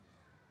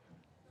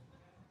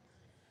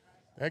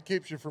That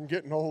keeps you from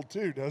getting old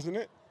too, doesn't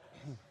it?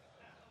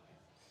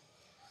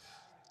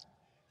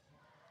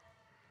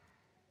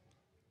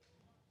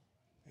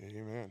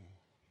 Amen.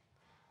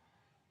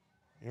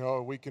 You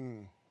know,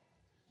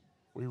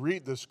 we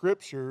read the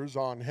scriptures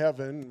on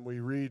heaven, we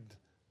read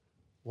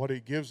what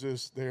he gives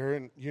us there,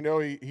 and you know,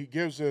 he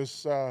gives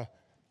us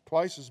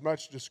twice as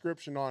much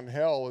description on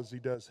hell as he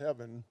does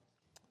heaven.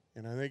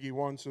 And I think he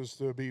wants us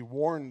to be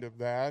warned of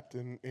that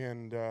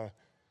and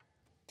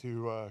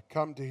to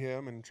come to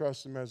him and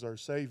trust him as our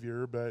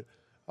Savior. But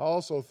I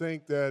also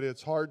think that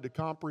it's hard to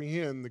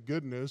comprehend the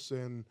goodness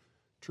and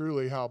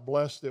truly how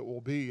blessed it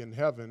will be in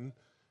heaven.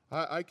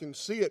 I can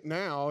see it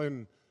now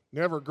in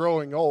never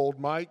growing old.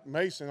 Mike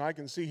Mason, I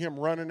can see him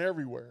running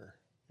everywhere,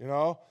 you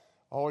know,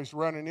 always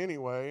running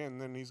anyway, and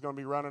then he's going to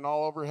be running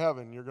all over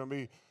heaven. You're going to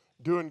be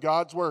doing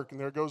God's work, and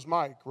there goes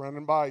Mike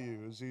running by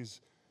you as he's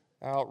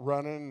out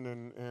running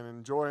and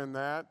enjoying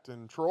that.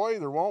 And Troy,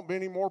 there won't be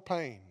any more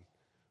pain.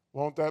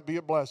 Won't that be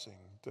a blessing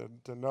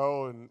to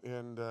know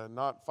and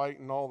not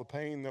fighting all the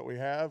pain that we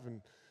have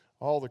and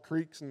all the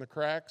creaks and the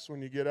cracks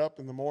when you get up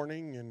in the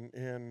morning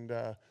and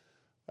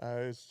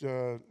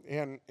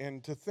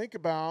to think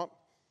about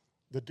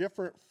the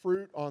different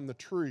fruit on the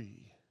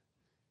tree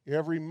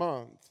every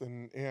month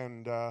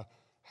and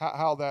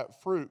how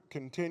that fruit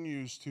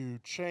continues to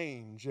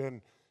change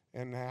and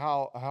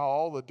how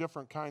all the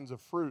different kinds of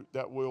fruit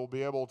that we'll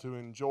be able to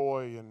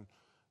enjoy. And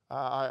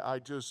I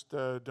just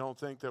don't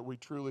think that we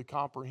truly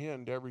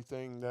comprehend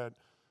everything that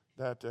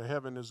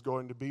heaven is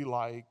going to be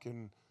like.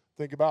 And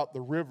think about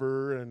the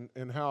river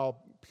and how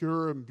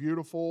pure and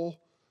beautiful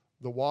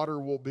the water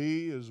will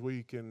be as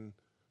we can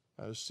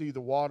see the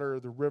water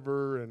of the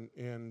river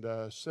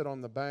and sit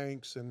on the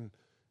banks and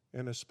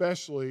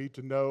especially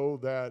to know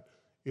that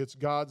it's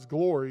God's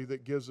glory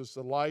that gives us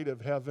the light of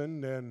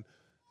heaven, and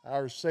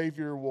our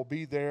Savior will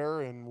be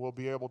there and we'll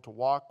be able to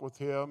walk with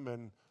him,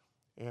 and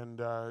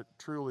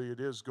truly it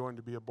is going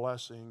to be a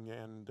blessing.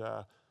 And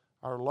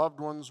our loved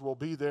ones will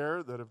be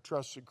there that have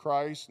trusted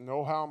Christ,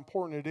 know how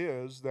important it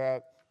is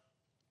that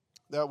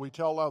we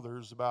tell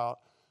others about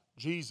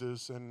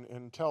Jesus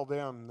and tell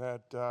them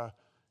that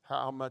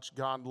how much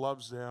God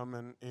loves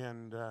them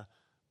and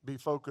be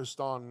focused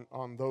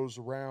on those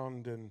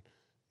around and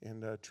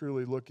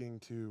truly looking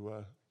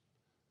to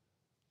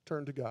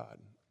turn to God.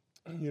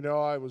 You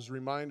know, I was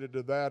reminded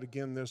of that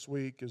again this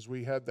week as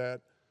we had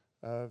that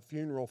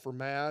funeral for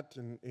Matt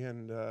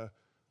and a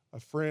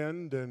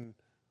friend, and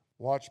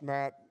watched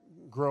Matt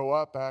grow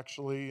up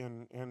actually,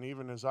 and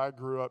even as I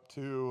grew up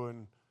too,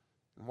 and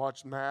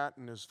watched Matt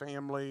and his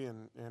family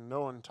and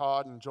knowing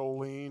Todd and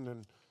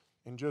Jolene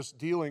and just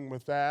dealing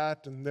with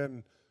that. And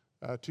then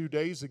 2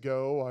 days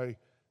ago I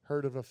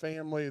heard of a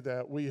family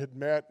that we had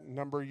met a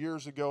number of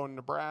years ago in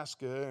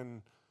Nebraska,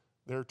 and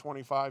their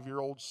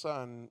 25-year-old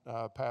son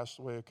passed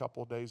away a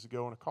couple of days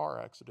ago in a car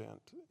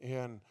accident.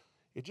 And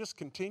it just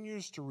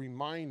continues to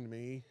remind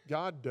me,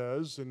 God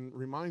does, and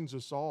reminds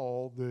us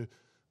all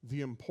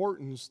the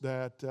importance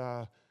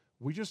that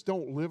we just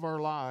don't live our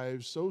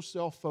lives so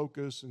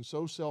self-focused and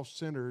so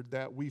self-centered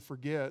that we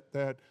forget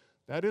that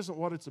isn't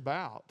what it's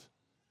about.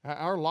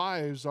 Our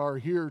lives are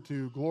here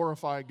to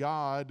glorify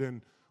God,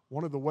 and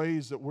one of the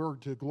ways that we're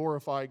to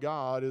glorify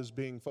God is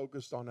being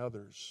focused on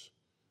others,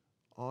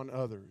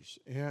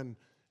 and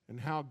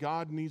how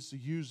God needs to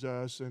use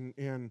us,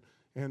 and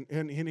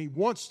He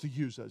wants to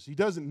use us. He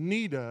doesn't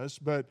need us,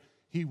 but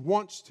He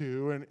wants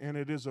to, and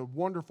it is a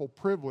wonderful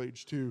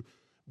privilege to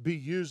be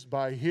used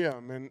by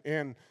Him.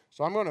 And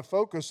so I'm going to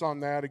focus on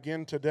that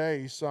again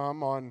today,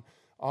 some on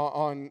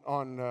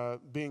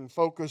being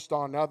focused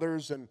on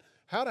others and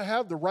how to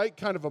have the right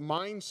kind of a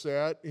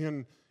mindset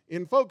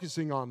in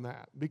focusing on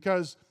that,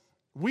 because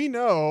we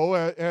know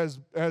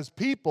as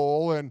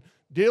people and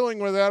dealing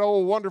with that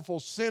old wonderful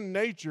sin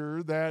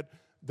nature that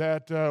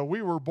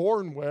we were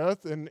born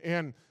with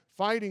and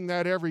fighting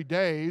that every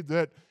day,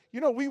 that,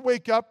 you know, we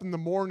wake up in the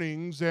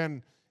mornings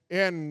and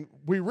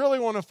we really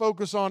want to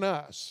focus on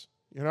us,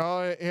 you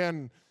know,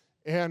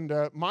 and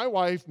my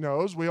wife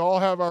knows, we all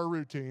have our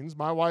routines.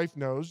 My wife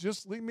knows,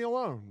 just leave me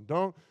alone.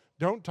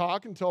 Don't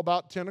talk until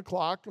about 10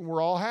 o'clock and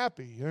we're all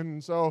happy.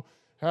 And so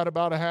had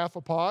about a half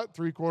a pot,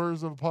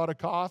 3/4 of a pot of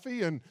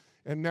coffee, and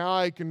now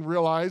I can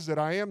realize that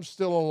I am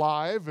still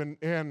alive, and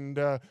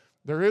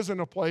there isn't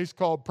a place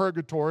called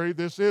purgatory.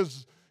 This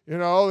is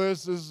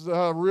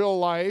real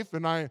life,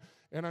 and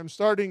I'm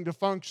starting to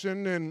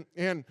function,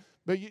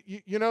 but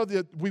you know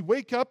that we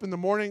wake up in the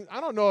morning. I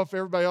don't know if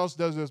everybody else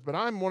does this, but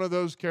I'm one of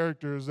those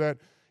characters that,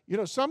 you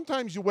know,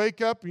 sometimes you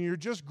wake up and you're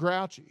just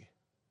grouchy.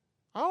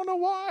 I don't know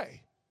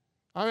why.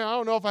 I mean, I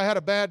don't know if I had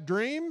a bad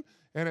dream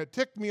and it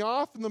ticked me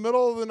off in the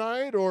middle of the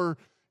night, or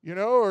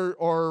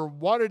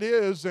what it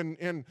is,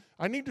 and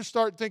I need to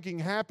start thinking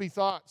happy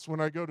thoughts when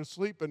I go to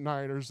sleep at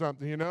night or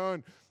something, you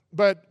know.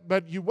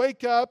 But you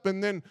wake up,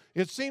 and then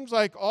it seems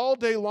like all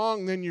day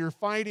long then you're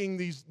fighting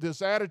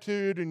this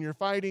attitude, and you're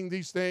fighting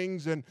these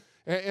things, and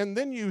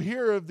then you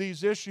hear of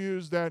these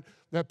issues that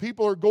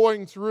people are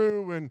going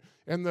through,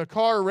 and the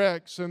car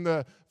wrecks and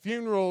the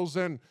funerals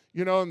and,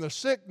 and the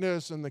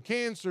sickness and the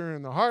cancer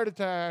and the heart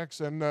attacks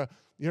and,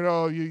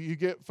 you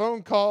get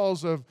phone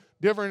calls of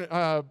different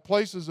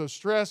places of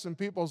stress in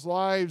people's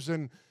lives.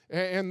 And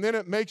then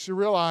it makes you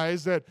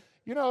realize that,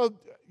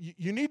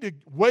 you need to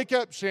wake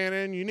up,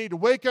 Shannon. You need to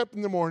wake up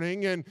in the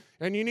morning and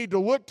you need to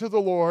look to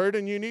the Lord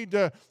and you need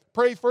to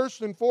pray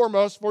first and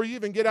foremost before you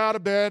even get out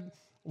of bed.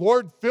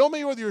 Lord, fill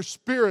me with your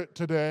Spirit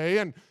today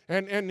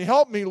and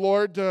help me,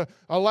 Lord, to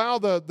allow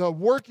the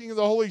working of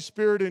the Holy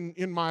Spirit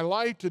in my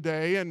life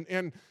today.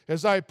 And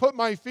as I put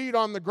my feet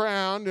on the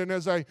ground and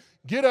as I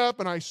get up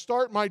and I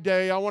start my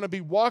day, I want to be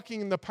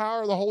walking in the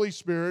power of the Holy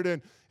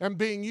Spirit and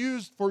being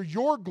used for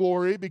your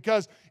glory,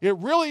 because it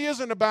really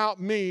isn't about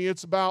me.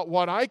 It's about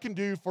what I can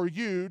do for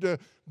you to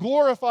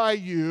glorify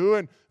you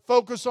and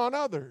focus on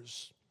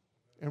others.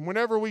 And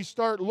whenever we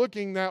start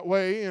looking that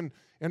way and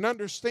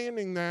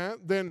understanding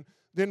that,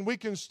 then we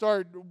can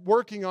start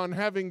working on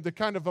having the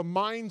kind of a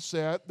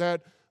mindset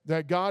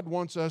that God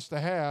wants us to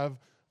have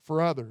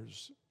for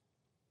others.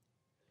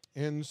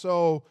 And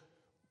so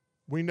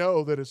we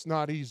know that it's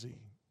not easy.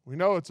 We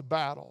know it's a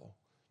battle.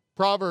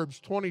 Proverbs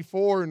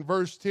 24 and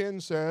verse 10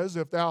 says,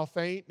 "If thou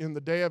faint in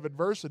the day of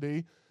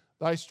adversity,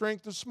 thy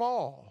strength is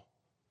small."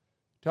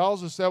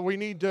 Tells us that we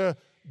need to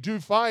do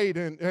fight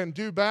and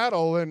do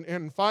battle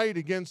and fight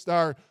against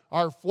our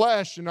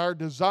flesh and our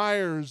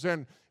desires,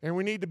 and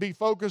we need to be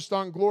focused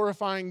on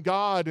glorifying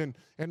God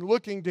and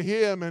looking to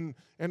Him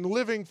and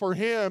living for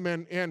Him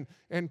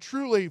and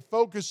truly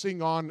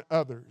focusing on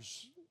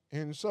others.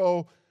 And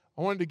so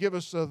I wanted to give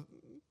us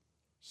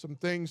some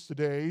things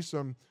today,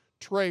 some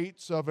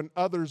traits of an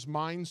others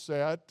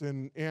mindset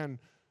and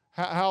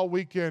how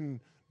we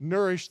can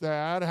nourish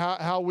that,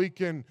 how we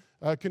can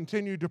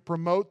continue to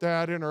promote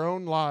that in our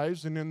own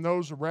lives and in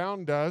those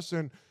around us.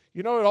 And,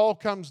 it all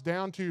comes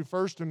down to,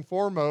 first and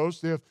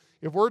foremost, if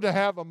we're to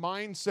have a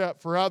mindset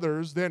for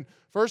others, then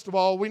first of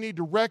all, we need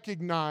to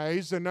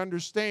recognize and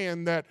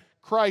understand that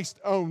Christ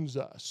owns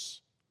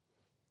us.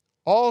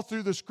 All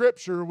through the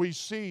Scripture, we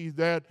see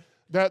that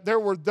there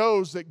were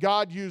those that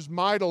God used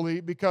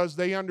mightily because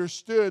they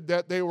understood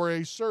that they were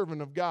a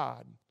servant of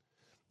God.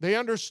 They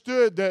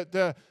understood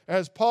that,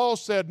 as Paul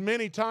said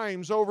many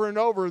times over and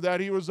over, that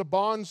he was a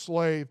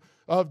bondslave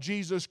of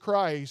Jesus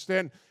Christ,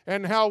 and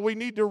how we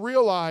need to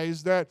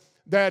realize that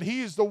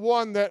He's the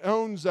one that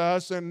owns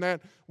us, and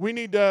that we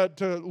need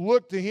to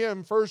look to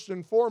Him first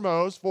and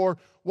foremost for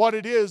what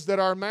it is that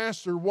our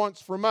Master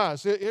wants from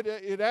us.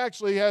 It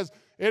actually has.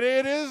 It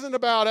isn't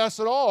about us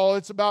at all.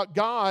 It's about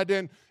God,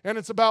 and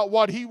it's about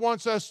what He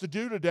wants us to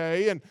do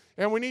today.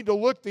 And we need to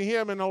look to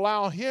Him and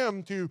allow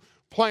Him to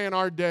plan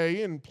our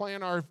day and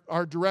plan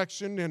our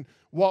direction and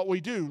what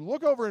we do.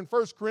 Look over in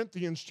 1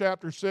 Corinthians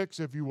chapter 6,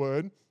 if you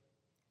would.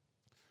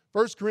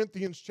 1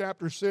 Corinthians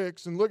chapter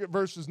 6, and look at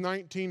verses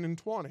 19 and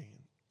 20.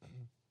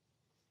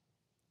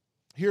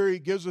 Here he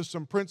gives us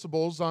some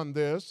principles on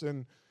this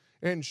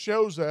and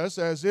shows us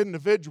as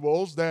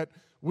individuals that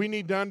we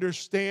need to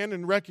understand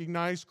and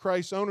recognize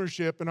Christ's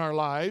ownership in our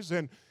lives.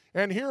 And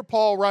here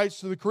Paul writes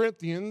to the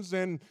Corinthians,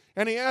 and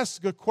he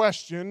asks a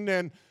question,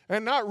 and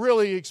not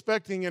really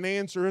expecting an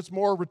answer. It's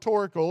more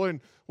rhetorical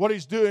in what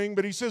he's doing,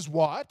 but he says,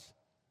 "What?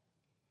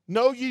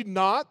 Know ye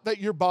not that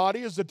your body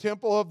is the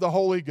temple of the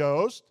Holy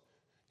Ghost?"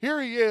 Here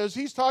he is.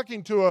 He's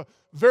talking to a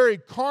very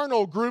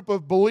carnal group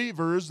of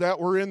believers that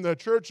were in the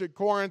church at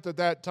Corinth at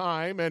that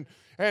time, and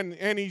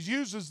he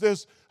uses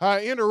this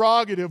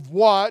interrogative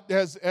 "what"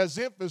 as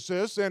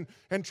emphasis and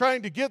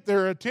trying to get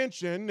their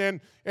attention, and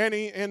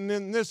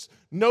then this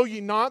 "know ye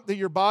not that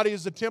your body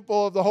is the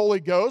temple of the Holy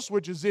Ghost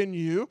which is in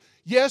you."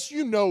 Yes,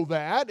 you know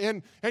that,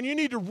 and you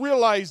need to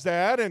realize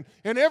that, and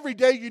every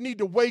day you need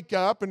to wake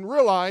up and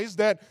realize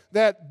that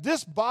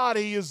this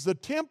body is the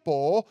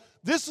temple.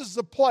 This is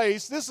the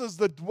place, this is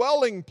the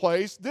dwelling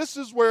place, this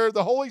is where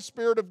the Holy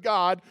Spirit of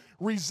God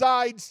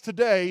resides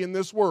today in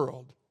this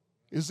world,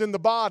 is in the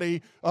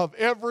body of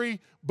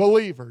every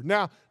believer.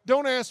 Now,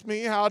 don't ask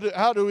me how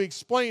to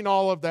explain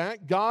all of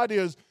that. God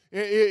is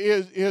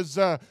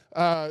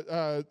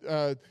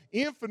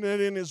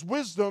infinite in His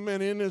wisdom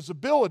and in His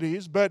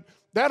abilities, but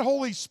that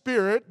Holy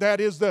Spirit, that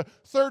is the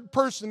third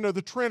person of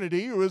the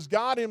Trinity, who is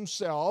God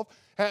Himself,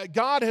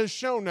 God has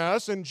shown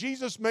us, and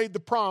Jesus made the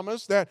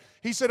promise that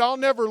He said, "I'll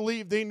never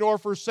leave thee nor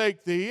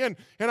forsake thee." And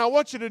I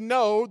want you to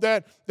know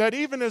that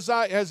even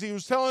as He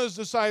was telling His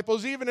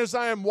disciples, even as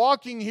I am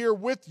walking here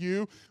with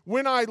you,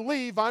 when I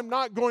leave, I'm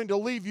not going to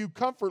leave you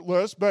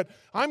comfortless, but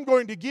I'm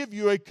going to give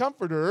you a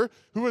comforter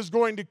who is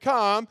going to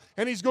come,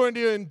 and He's going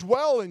to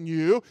indwell in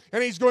you,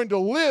 and He's going to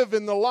live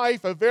in the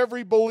life of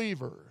every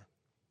believer.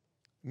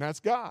 And that's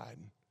God.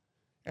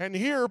 And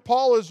here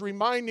Paul is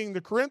reminding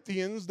the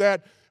Corinthians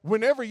that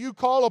whenever you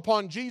call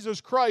upon Jesus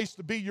Christ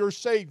to be your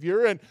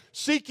Savior and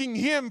seeking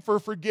Him for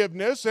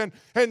forgiveness and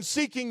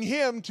seeking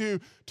Him to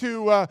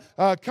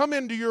come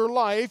into your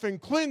life and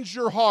cleanse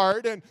your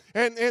heart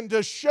and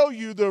to show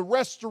you the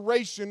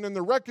restoration and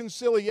the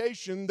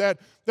reconciliation that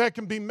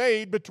can be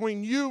made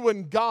between you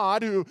and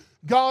God,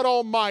 God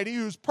Almighty,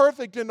 who's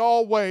perfect in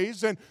all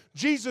ways. And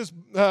Jesus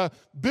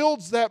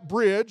builds that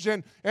bridge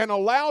and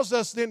allows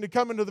us then to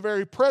come into the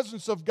very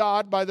presence of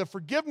God by the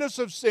forgiveness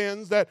of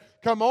sins that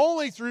come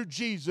only through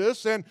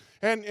Jesus. And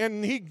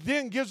He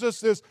then gives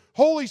us this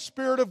Holy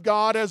Spirit of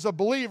God as a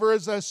believer,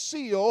 as a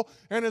seal,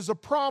 and as a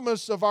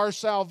promise of our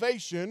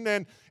salvation.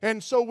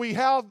 And so we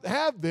have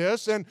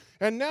this, and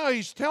now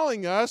He's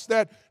telling us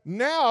that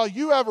now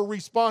you have a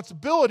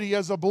responsibility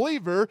as a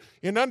believer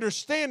in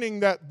understanding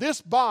that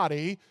this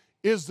body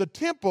is the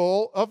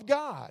temple of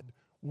God.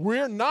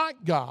 We're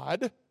not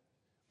God.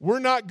 We're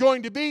not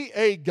going to be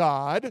a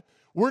God.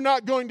 We're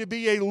not going to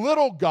be a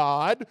little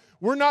God.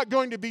 We're not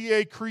going to be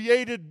a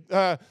created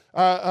God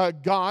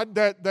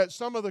that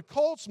some of the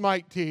cults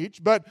might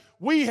teach, but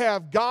we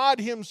have God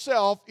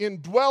Himself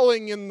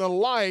indwelling in the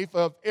life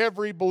of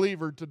every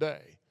believer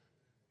today.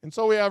 And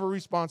so we have a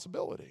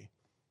responsibility.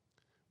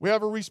 We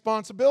have a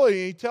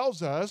responsibility. He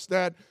tells us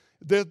that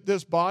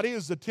this body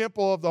is the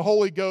temple of the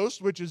Holy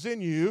Ghost, which is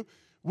in you,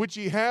 which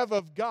ye have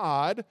of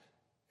God,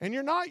 and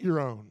you're not your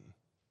own.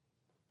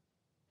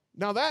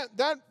 Now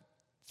that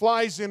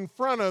flies in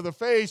front of the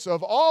face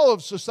of all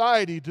of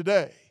society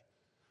today.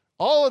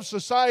 All of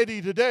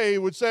society today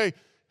would say,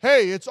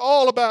 hey, it's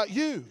all about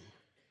you.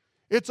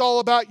 It's all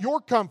about your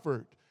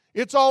comfort.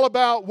 It's all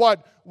about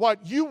what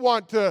you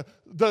want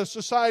the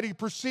society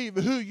perceive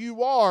who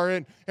you are,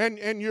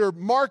 and you're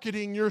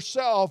marketing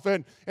yourself,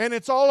 and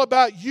it's all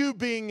about you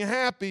being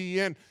happy,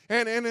 and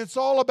it's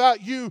all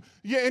about you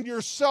and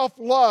your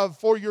self-love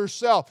for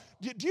yourself.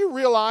 Do you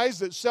realize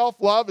that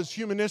self-love is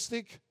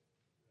humanistic?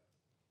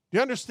 Do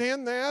you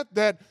understand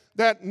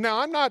that now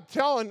I'm not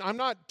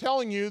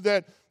telling you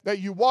that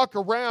you walk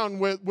around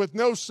with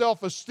no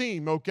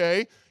self-esteem,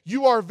 okay?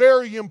 You are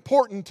very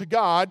important to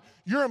God.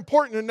 You're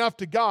important enough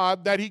to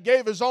God that He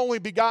gave His only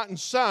begotten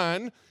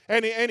Son,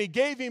 and He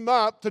gave Him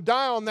up to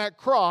die on that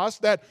cross,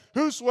 that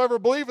whosoever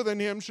believeth in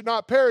Him should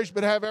not perish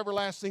but have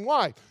everlasting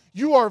life.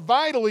 You are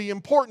vitally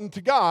important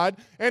to God,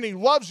 and He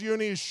loves you,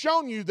 and He has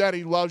shown you that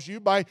He loves you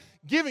by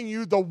giving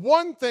you the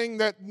one thing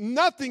that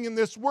nothing in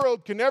this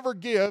world can ever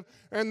give,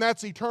 and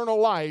that's eternal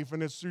life,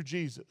 and it's through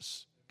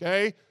Jesus,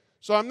 okay?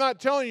 So I'm not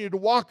telling you to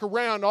walk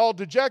around all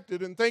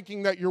dejected and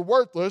thinking that you're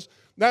worthless.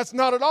 That's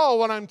not at all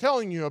what I'm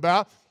telling you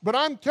about. But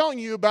I'm telling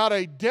you about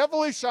a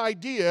devilish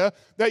idea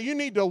that you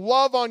need to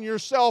love on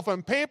yourself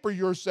and pamper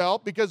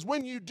yourself, because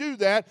when you do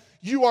that,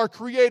 you are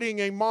creating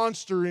a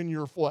monster in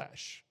your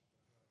flesh.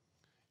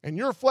 And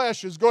your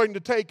flesh is going to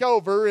take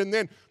over, and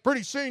then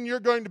pretty soon you're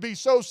going to be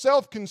so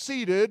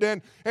self-conceited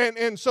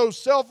and so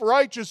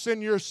self-righteous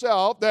in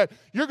yourself that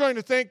you're going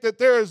to think that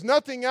there is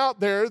nothing out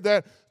there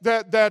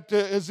that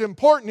is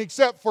important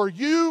except for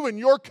you and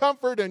your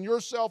comfort and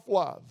your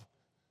self-love.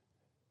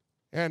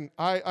 And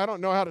I don't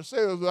know how to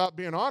say this without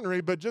being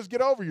ornery, but just get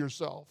over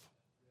yourself.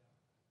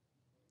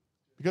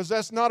 Because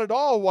that's not at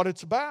all what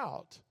it's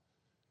about.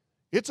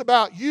 It's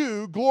about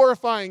you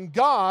glorifying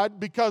God,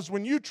 because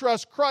when you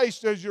trust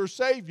Christ as your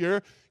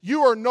Savior,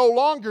 you are no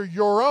longer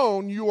your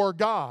own, you are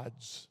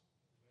God's.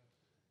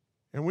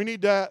 And we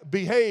need to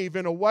behave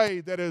in a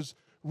way that is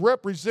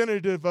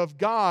representative of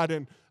God,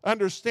 and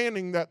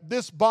understanding that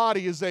this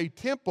body is a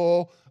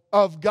temple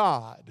of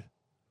God.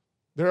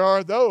 There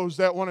are those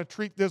that want to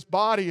treat this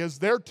body as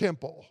their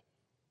temple.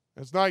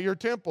 It's not your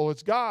temple,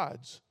 it's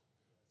God's.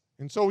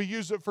 And so we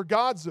use it for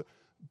God's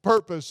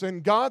purpose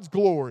and God's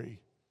glory.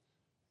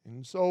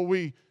 And so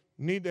we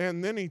need,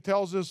 and then He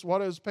tells us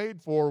what is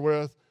paid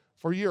for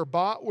ye are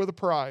bought with a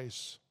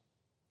price.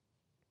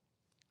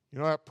 You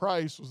know, that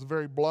price was the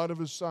very blood of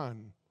His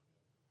Son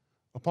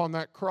upon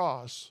that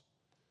cross,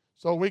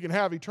 so we can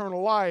have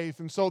eternal life,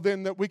 and so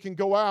then that we can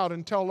go out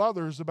and tell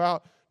others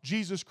about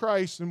Jesus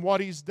Christ and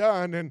what He's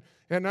done, and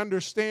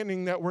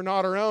understanding that we're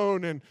not our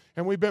own, and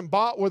we've been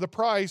bought with a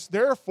price.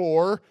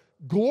 Therefore,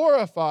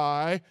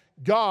 glorify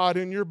God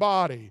in your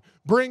body.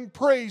 Bring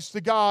praise to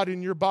God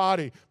in your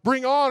body.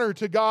 Bring honor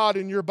to God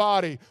in your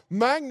body.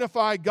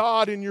 Magnify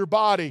God in your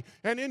body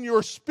and in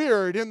your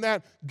spirit, in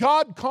that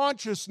God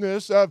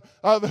consciousness of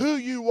who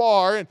you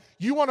are. And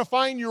you want to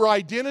find your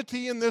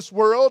identity in this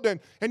world, and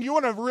you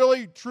want to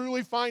really,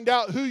 truly find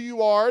out who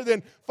you are,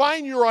 then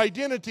find your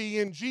identity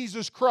in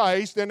Jesus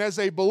Christ and as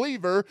a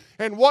believer,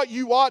 and what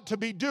you ought to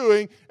be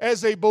doing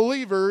as a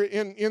believer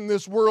in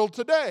this world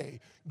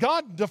today.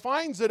 God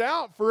defines it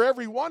out for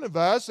every one of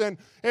us, and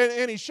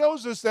He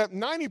shows us that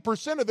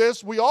 90% of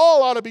this, we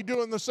all ought to be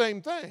doing the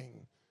same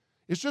thing.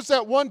 It's just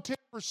that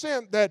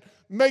 1-10% that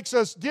makes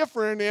us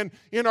different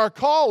in our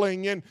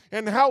calling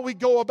and how we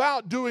go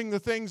about doing the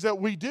things that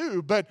we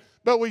do. But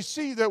we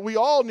see that we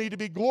all need to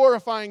be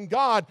glorifying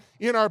God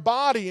in our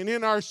body and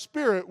in our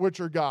spirit, which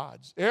are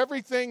God's.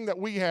 Everything that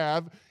we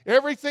have,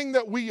 everything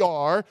that we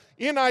are,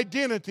 in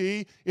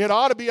identity, it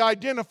ought to be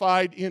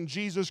identified in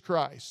Jesus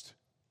Christ.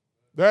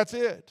 That's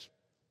it.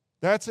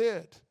 That's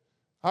it.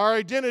 Our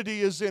identity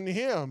is in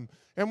Him.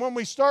 And when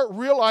we start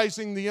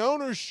realizing the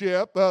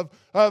ownership of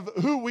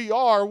who we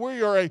are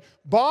a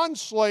bond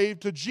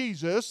slave to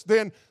Jesus,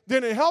 then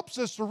it helps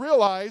us to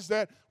realize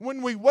that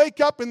when we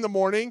wake up in the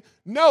morning,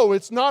 no,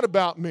 it's not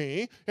about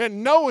me,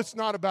 and no, it's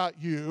not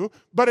about you,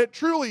 but it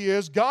truly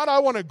is, God, I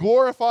want to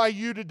glorify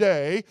you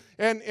today,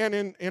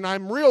 and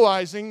I'm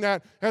realizing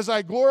that as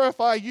I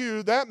glorify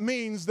you, that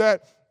means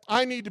that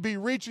I need to be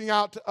reaching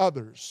out to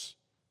others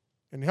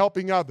and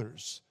helping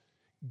others.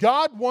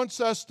 God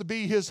wants us to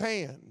be His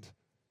hand.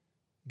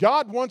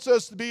 God wants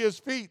us to be His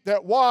feet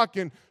that walk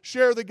and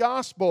share the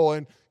gospel.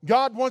 And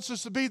God wants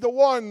us to be the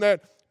one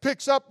that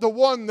picks up the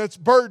one that's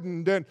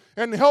burdened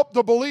and help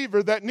the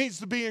believer that needs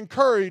to be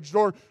encouraged,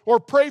 or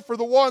pray for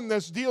the one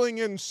that's dealing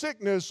in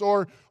sickness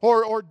or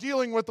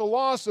dealing with the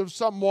loss of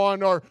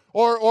someone or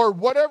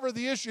whatever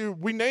the issue.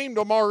 We named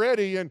them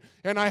already, and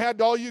I had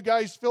all you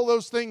guys fill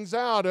those things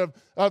out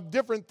of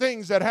different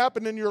things that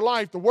happened in your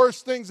life, the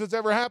worst things that's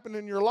ever happened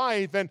in your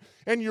life,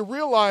 and you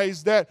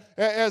realize that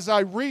as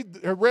I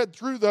read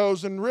through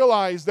those and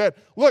realized that,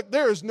 look,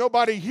 there is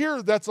nobody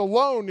here that's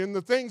alone in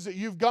the things that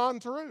you've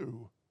gone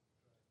through.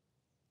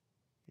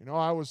 You know,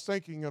 I was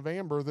thinking of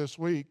Amber this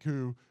week,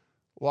 who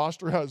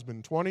lost her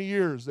husband. 20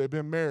 years they've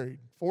been married.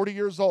 40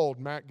 years old,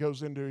 Matt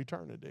goes into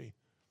eternity.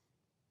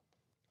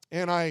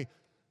 And I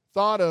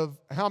thought of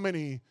how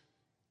many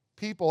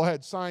people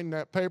had signed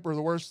that paper.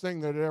 The worst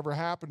thing that had ever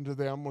happened to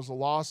them was the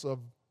loss of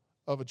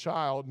a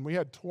child. And we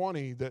had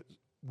 20 that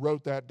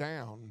wrote that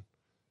down,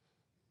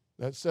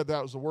 that said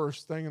that was the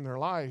worst thing in their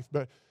life.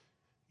 But,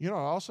 you know,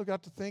 I also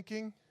got to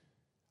thinking,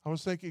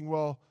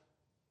 well,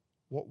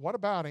 what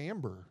about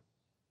Amber?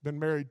 Been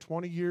married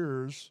 20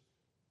 years,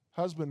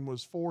 husband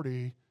was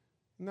 40,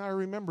 and I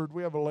remembered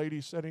we have a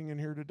lady sitting in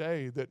here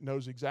today that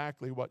knows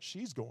exactly what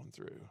she's going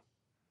through.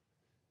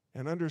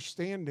 And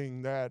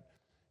understanding that,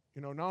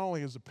 you know, not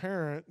only as a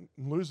parent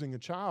losing a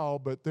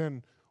child, but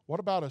then what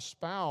about a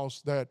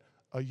spouse, that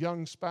a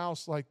young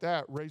spouse like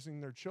that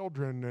raising their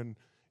children,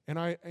 and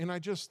I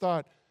just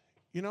thought,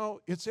 you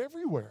know, it's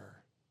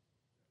everywhere.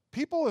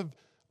 People have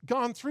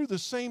gone through the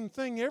same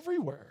thing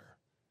everywhere.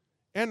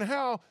 And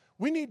how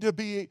we need to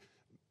be.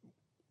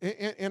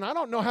 And I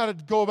don't know how to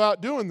go about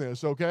doing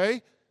this,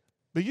 okay?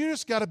 But you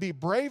just got to be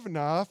brave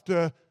enough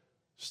to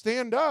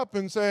stand up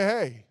and say,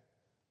 hey,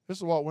 this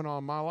is what went on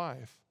in my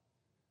life.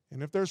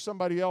 And if there's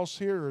somebody else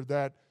here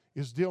that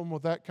is dealing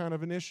with that kind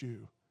of an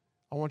issue,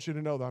 I want you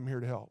to know that I'm here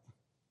to help.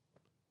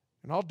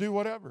 And I'll do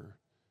whatever.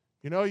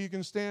 You know, you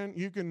can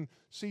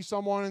see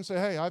someone and say,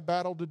 hey, I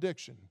battled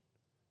addiction.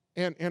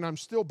 And I'm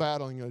still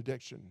battling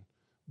addiction.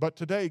 But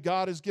today,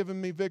 God has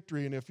given me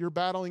victory. And if you're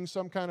battling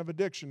some kind of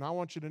addiction, I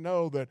want you to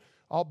know that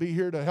I'll be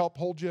here to help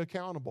hold you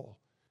accountable.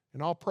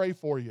 And I'll pray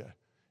for you.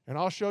 And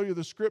I'll show you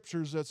the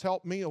scriptures that's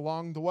helped me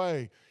along the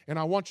way. And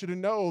I want you to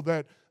know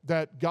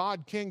that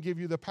God can give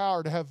you the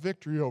power to have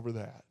victory over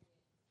that.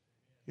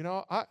 You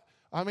know,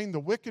 I mean, the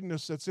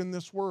wickedness that's in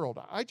this world.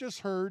 I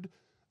just heard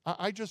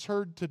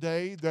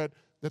today that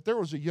there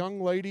was a young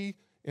lady,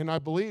 and I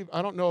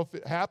don't know if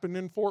it happened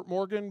in Fort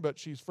Morgan, but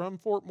she's from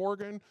Fort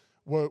Morgan,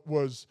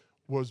 was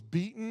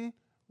beaten,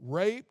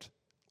 raped,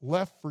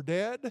 left for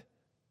dead.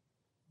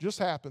 Just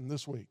happened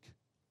this week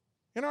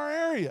in our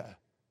area.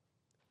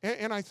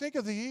 And I think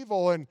of the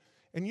evil, and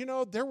you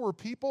know, there were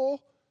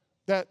people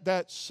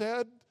that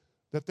said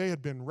that they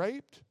had been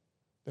raped,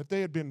 that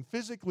they had been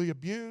physically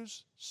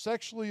abused,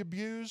 sexually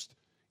abused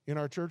in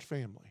our church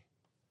family.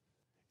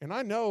 And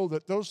I know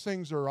that those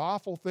things are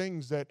awful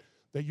things that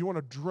you want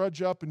to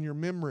drudge up in your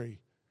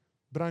memory.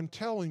 But I'm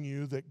telling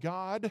you that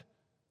God,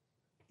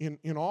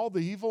 in all the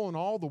evil and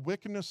all the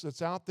wickedness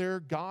that's out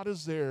there, God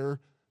is there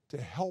to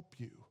help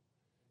you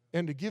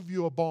and to give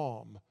you a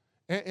balm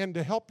and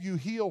to help you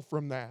heal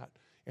from that.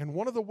 And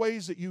one of the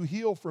ways that you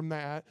heal from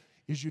that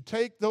is you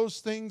take those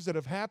things that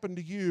have happened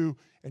to you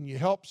and you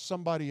help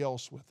somebody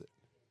else with it.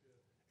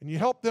 And you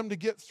help them to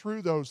get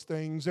through those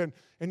things, and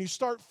you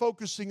start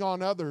focusing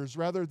on others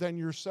rather than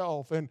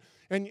yourself. And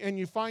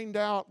you find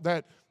out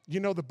that, you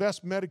know, the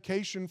best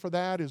medication for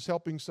that is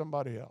helping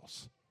somebody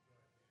else.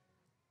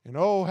 And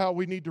oh, how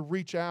we need to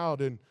reach out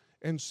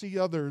and see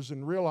others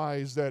and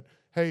realize that,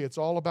 hey, it's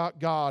all about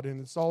God, and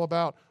it's all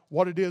about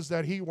what it is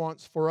that He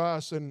wants for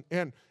us,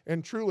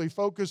 and truly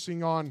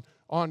focusing on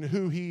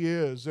who He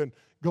is. And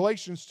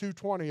Galatians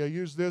 2:20, I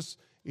used this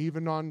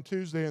even on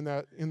Tuesday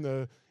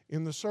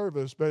in the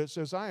service, but it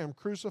says, I am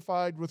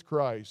crucified with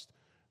Christ.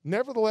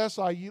 Nevertheless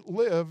I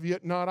live,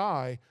 yet not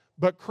I,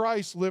 but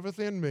Christ liveth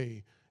in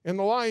me. In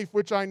the life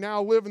which I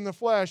now live in the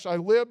flesh, I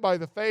live by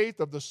the faith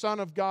of the Son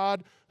of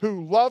God,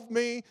 who loved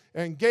me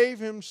and gave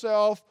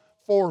Himself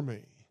for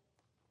me.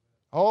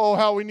 Oh,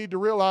 how we need to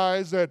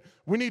realize that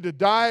we need to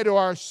die to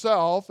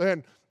ourselves,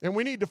 and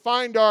we need to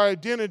find our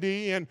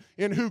identity in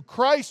who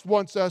Christ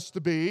wants us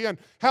to be, and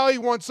how He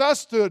wants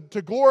us to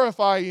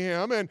glorify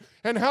Him,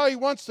 and how He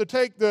wants to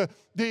take the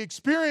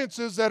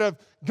experiences that have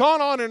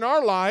gone on in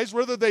our lives,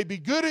 whether they be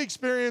good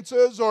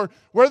experiences or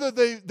whether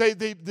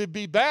they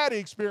be bad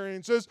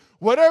experiences,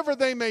 whatever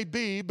they may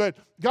be. But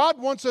God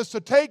wants us to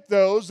take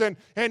those and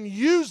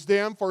use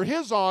them for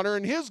His honor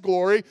and His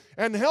glory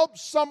and help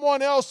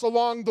someone else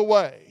along the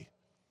way.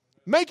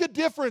 Make a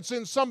difference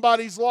in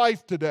somebody's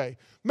life today.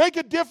 Make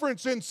a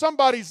difference in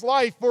somebody's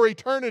life for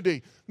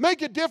eternity.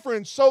 Make a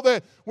difference so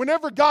that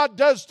whenever God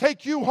does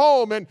take you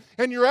home and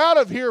you're out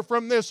of here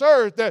from this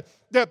earth,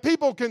 that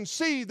people can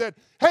see that,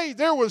 hey,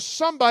 there was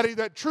somebody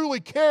that truly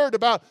cared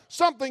about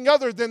something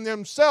other than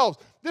themselves.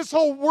 This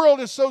whole world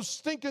is so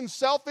stinking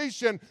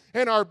selfish, and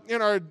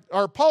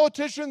our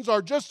politicians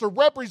are just a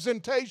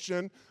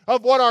representation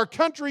of what our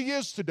country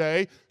is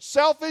today.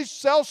 Selfish,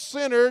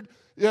 self-centered,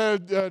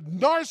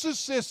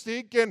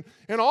 narcissistic,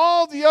 and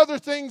all the other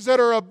things that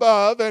are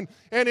above. And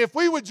if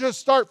we would just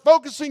start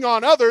focusing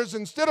on others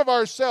instead of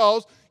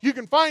ourselves, you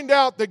can find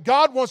out that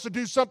God wants to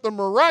do something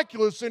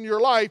miraculous in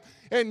your life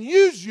and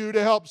use you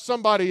to help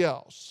somebody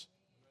else.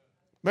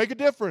 Make a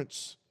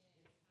difference.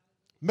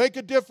 Make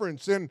a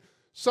difference in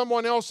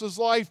someone else's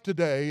life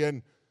today.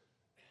 And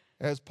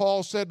as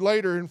Paul said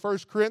later in 1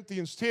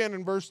 Corinthians 10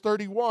 and verse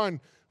 31,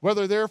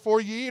 whether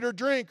therefore you eat or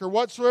drink or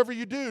whatsoever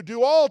you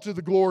do all to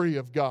the glory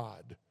of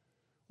God,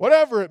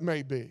 whatever it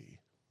may be.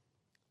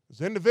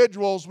 As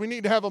individuals, we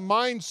need to have a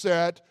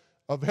mindset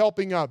of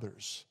helping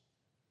others.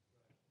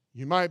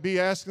 You might be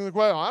asking the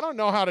question, I don't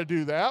know how to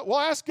do that. Well,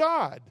 ask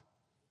God.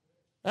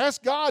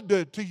 Ask God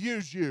to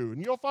use you,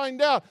 and you'll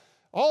find out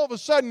all of a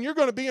sudden you're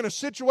going to be in a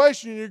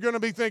situation and you're going to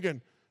be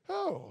thinking,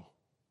 oh,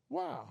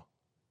 wow,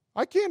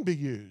 I can be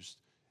used.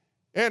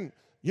 And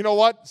you know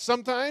what?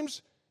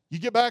 Sometimes you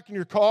get back in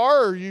your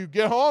car or you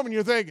get home and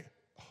you're thinking,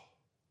 oh,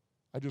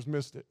 I just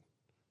missed it.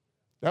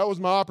 That was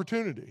my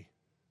opportunity.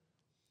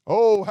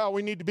 Oh, how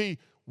we need to be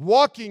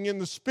walking in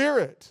the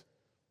Spirit,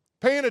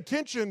 paying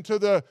attention to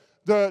the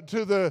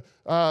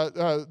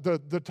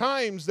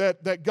times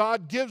that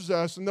God gives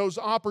us and those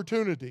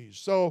opportunities.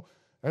 So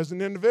as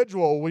an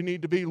individual, we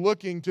need to be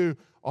looking to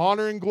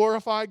honor and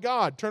glorify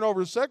God. Turn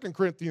over to 2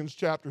 Corinthians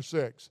chapter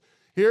 6.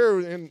 Here,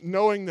 in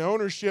knowing the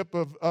ownership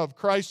of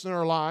Christ in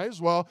our lives,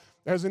 well,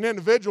 as an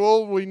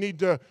individual, we need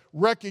to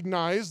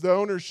recognize the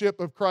ownership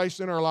of Christ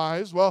in our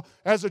lives. Well,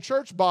 as a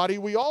church body,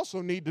 we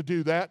also need to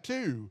do that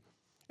too.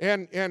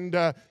 And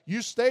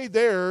you stay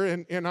there,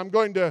 and I'm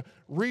going to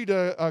read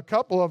a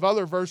couple of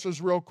other verses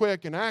real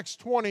quick. In Acts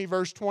 20,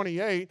 verse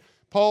 28,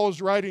 Paul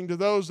is writing to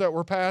those that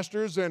were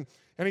pastors, and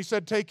he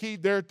said, take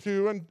heed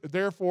thereto, and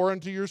therefore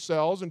unto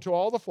yourselves and to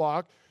all the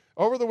flock,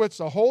 over the which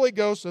the Holy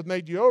Ghost hath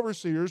made you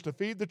overseers to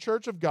feed the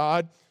church of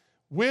God,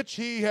 which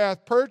He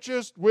hath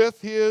purchased with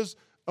His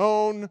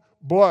own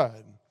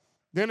blood.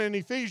 Then in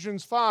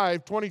Ephesians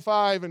 5,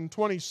 25 and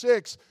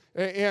 26,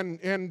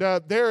 and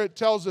there it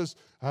tells us,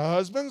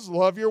 husbands,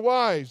 love your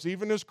wives,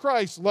 even as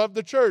Christ loved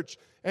the church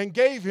and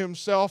gave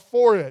Himself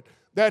for it,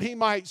 that He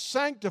might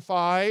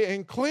sanctify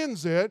and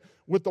cleanse it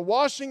with the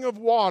washing of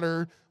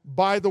water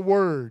by the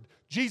word.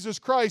 Jesus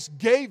Christ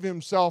gave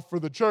Himself for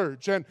the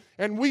church, and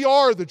we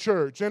are the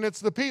church, and it's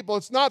the people.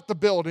 It's not the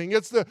building,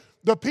 it's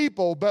the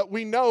people, but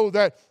we know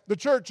that the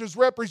church is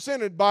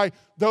represented by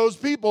those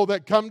people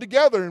that come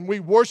together, and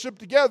we worship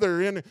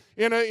together in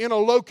a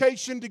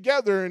location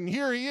together, and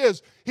here He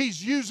is.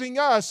 He's using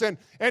us, and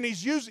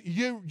He's using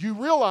you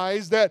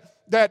realize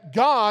that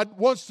God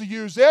wants to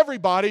use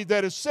everybody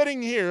that is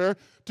sitting here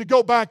to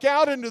go back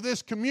out into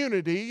this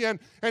community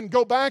and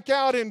go back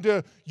out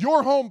into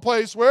your home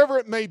place, wherever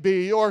it may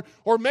be, or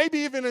maybe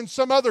even in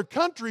some other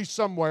country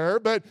somewhere.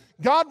 But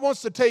God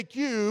wants to take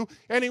you,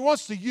 and He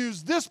wants to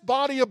use this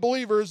body of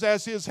believers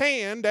as His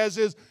hand, as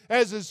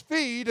His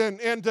feet,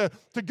 and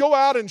to go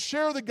out and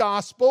share the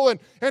gospel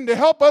and to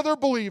help other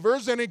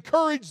believers and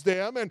encourage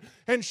them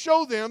and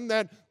show them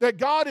that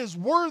God is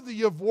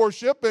worthy of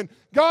worship and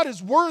God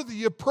is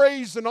worthy of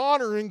praise and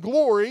honor and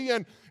glory,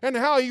 and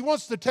how He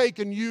wants to take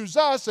and use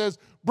us as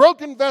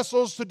broken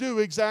vessels to do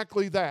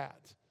exactly that.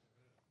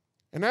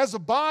 And as a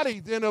body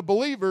then of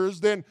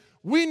believers, then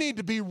we need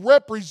to be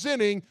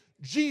representing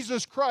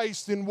Jesus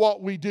Christ in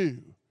what we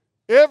do,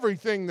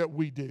 everything that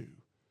we do.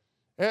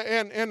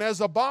 And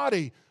as a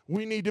body,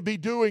 we need to be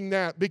doing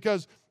that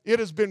because it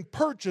has been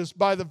purchased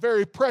by the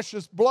very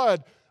precious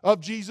blood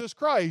of Jesus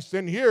Christ.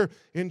 And here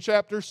in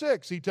chapter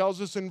 6, He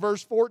tells us in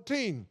verse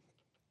 14,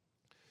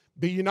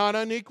 be ye not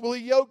unequally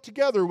yoked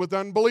together with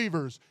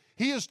unbelievers.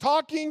 He is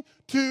talking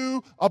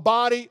to a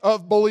body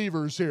of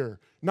believers here.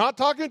 Not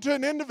talking to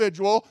an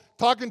individual,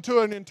 talking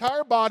to an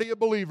entire body of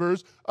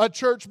believers, a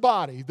church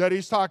body that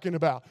He's talking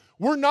about.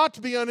 We're not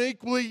to be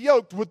unequally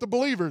yoked with the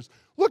believers.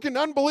 Look, an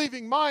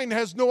unbelieving mind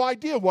has no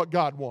idea what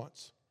God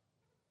wants.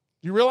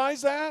 Do you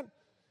realize that?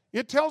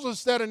 It tells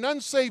us that an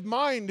unsaved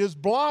mind is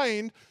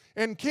blind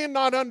and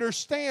cannot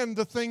understand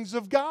the things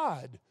of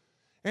God.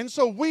 And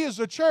so we as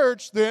a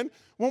church then,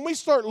 when we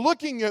start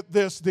looking at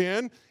this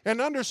then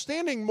and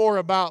understanding more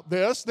about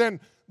this, then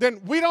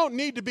we don't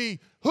need to be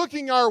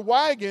hooking our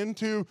wagon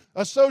to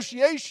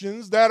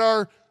associations that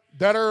are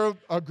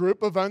a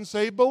group of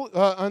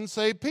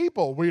unsaved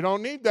people. We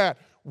don't need that.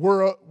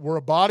 We're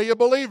a body of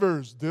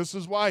believers.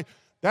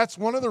 That's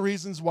one of the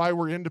reasons why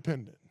we're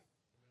independent.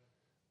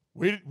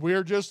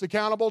 We're just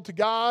accountable to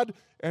God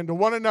and to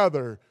one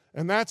another,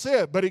 and that's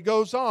it. But he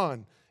goes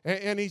on,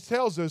 and he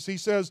tells us, he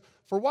says,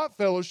 for what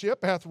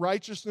fellowship hath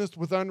righteousness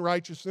with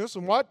unrighteousness,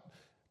 and what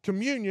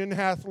communion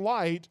hath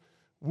light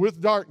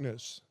with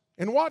darkness?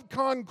 And what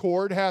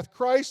concord hath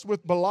Christ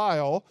with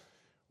Belial,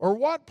 or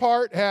what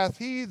part hath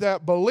he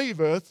that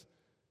believeth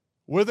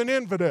with an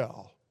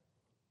infidel?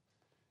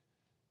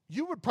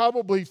 You would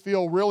probably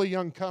feel really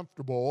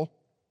uncomfortable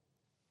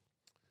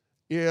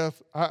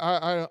if,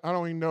 I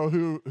don't even know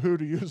who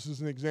to use as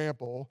an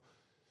example,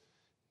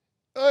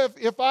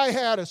 if I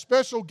had a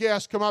special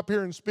guest come up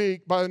here and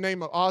speak by the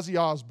name of Ozzy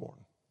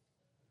Osbourne.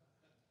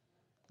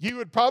 You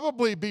would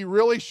probably be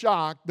really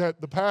shocked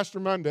that the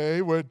Pastor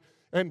Monday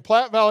and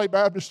Platte Valley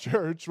Baptist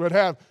Church would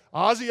have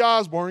Ozzy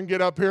Osbourne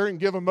get up here and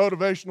give a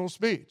motivational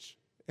speech.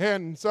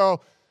 And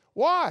so,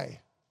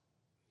 why?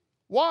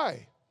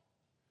 Why?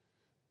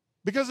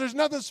 Because there's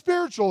nothing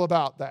spiritual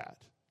about that.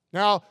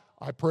 Now,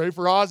 I pray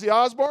for Ozzy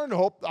Osbourne. I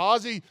hope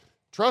Ozzy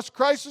trusts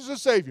Christ as a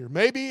Savior.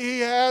 Maybe he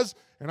has,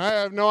 and I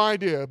have no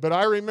idea. But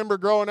I remember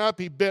growing up,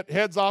 he bit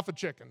heads off of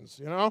chickens,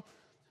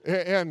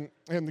 and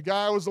the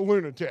guy was a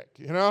lunatic,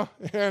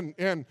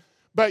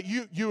 But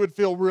you would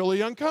feel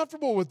really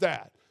uncomfortable with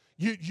that.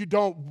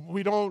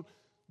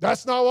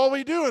 That's not what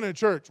we do in a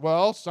church.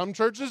 Well, some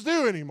churches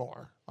do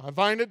anymore. I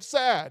find it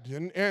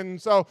sad.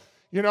 And so,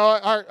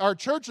 our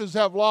churches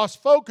have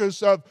lost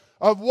focus of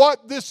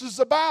what this is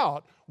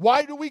about.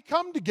 Why do we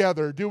come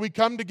together? Do we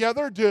come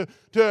together to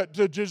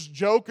just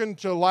joke and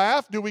to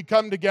laugh? Do we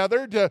come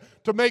together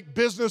to make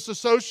business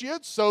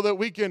associates so that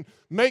we can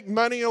make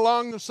money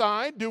along the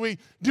side? Do we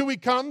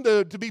come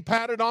to be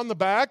patted on the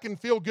back and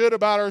feel good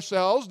about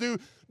ourselves?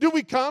 Do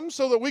we come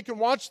so that we can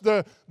watch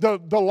the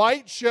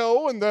light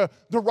show and the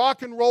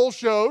rock and roll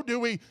show? Do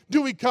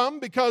we come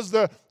because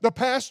the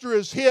pastor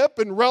is hip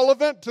and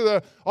relevant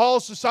to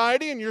all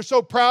society and you're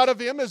so proud of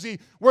him as he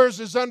wears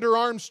his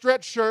underarm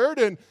stretch shirt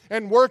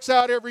and works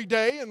out every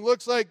day and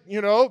looks like,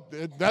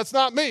 that's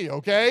not me,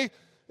 okay?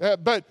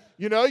 But,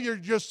 you're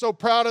just so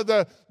proud of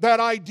that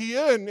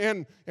idea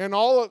and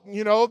all,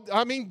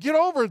 get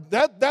over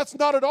that. That's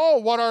not at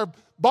all what our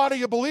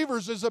body of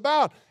believers is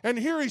about. And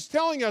here he's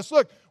telling us,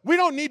 look, we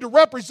don't need to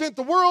represent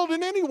the world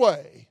in any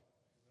way.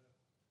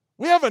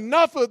 We have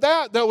enough of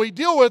that we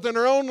deal with in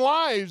our own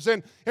lives,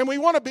 and we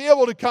want to be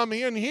able to come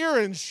in here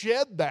and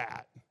shed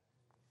that.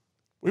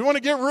 We want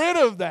to get rid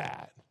of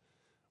that.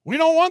 We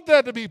don't want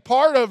that to be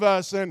part of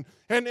us, and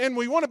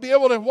we want to be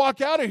able to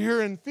walk out of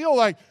here and feel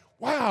like,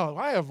 wow,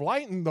 I have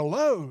lightened the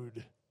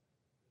load.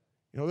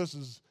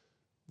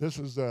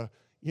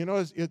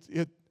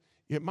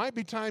 It might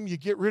be time you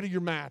get rid of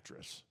your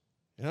mattress.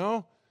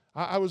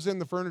 I was in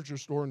the furniture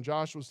store, and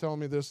Josh was telling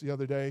me this the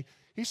other day.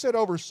 He said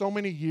over so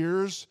many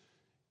years,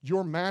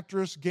 your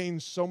mattress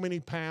gains so many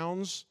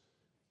pounds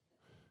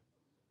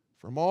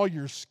from all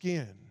your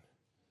skin.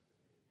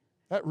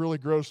 That really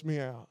grossed me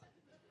out.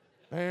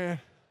 Man,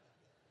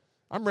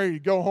 I'm ready to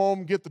go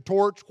home, get the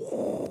torch.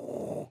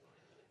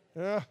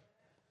 Yeah.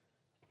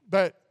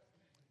 But,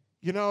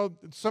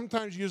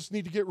 sometimes you just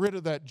need to get rid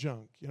of that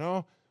junk,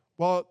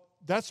 Well,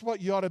 that's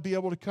what you ought to be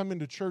able to come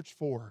into church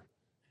for.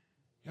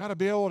 You ought to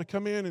be able to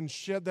come in and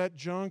shed that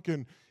junk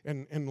and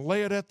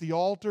lay it at the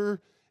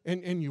altar,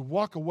 and you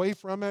walk away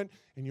from it,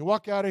 and you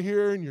walk out of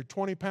here and you're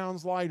 20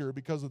 pounds lighter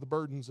because of the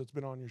burdens that's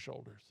been on your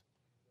shoulders.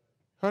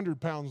 100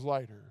 pounds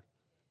lighter,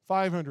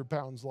 500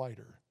 pounds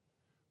lighter.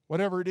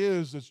 Whatever it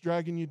is that's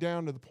dragging you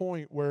down to the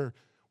point where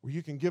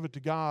you can give it to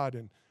God.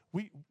 And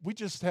we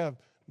just have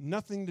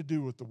nothing to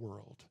do with the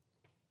world.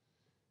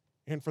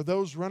 And for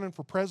those running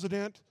for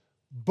president,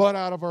 butt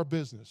out of our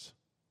business.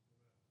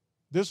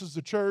 This is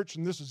the church,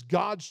 and this is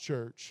God's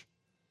church.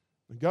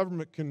 The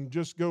government can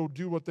just go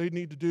do what they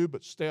need to do,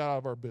 but stay out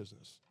of our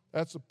business.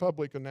 That's a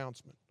public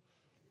announcement.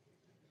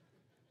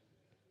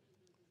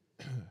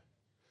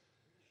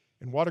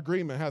 And what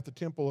agreement hath the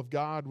temple of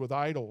God with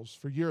idols?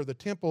 For ye are the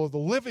temple of the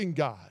living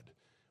God.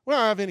 We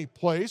don't have any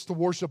place to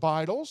worship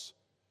idols.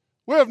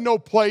 We have no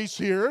place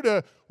here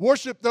to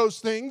worship those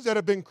things that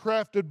have been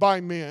crafted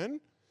by men.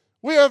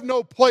 We have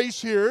no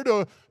place here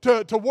to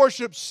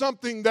worship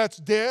something that's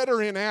dead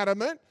or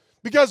inanimate,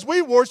 because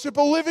we worship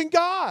a living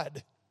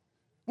God.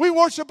 We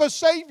worship a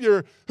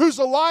Savior who's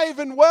alive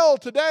and well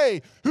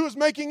today, who is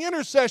making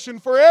intercession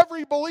for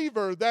every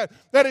believer that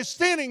is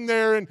standing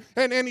there,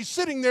 and he's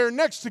sitting there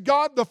next to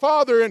God the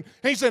Father, and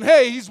he said,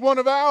 hey, he's one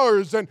of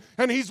ours, and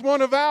he's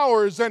one of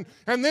ours. And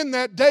then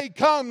that day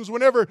comes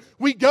whenever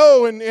we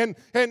go and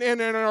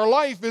our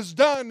life is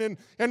done,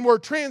 and we're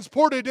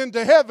transported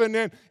into heaven,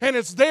 and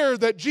it's there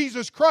that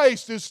Jesus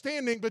Christ is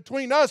standing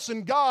between us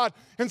and God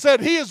and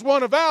said he is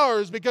one of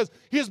ours because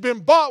he has been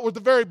bought with the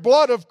very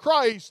blood of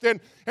Christ.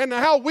 And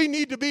how we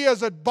need to be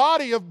as a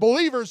body of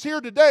believers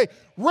here today,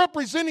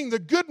 representing the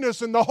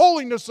goodness and the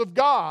holiness of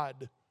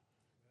God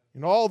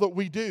in all that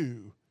we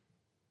do.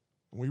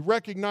 We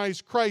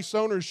recognize Christ's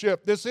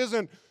ownership. This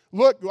isn't,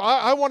 look,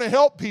 I want to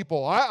help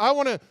people. I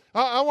want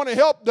to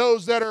help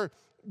those that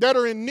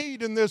are in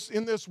need in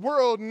this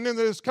world and in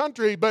this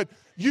country. But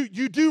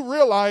you do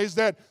realize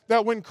that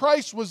when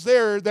Christ was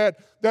there,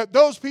 that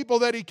those people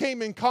that he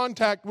came in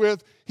contact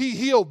with, he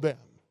healed them,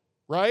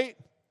 right?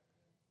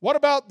 What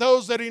about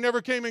those that he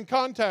never came in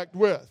contact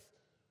with?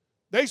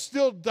 They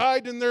still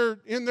died in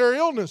their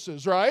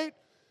illnesses, right?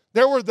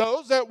 There were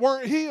those that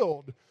weren't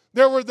healed.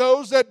 There were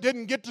those that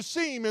didn't get to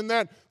see him in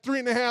that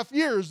 3.5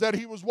 years that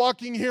he was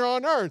walking here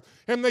on earth.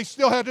 And they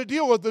still had to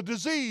deal with the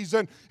disease.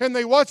 And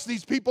they watched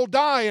these people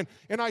die.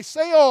 And I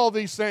say all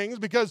these things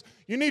because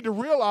you need to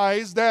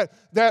realize that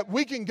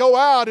we can go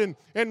out and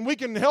we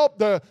can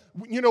help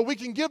we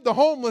can give the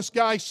homeless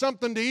guy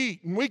something to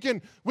eat. And we can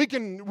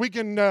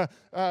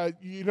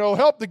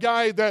help the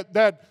guy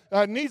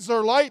that needs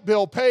their light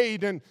bill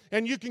paid. And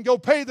you can go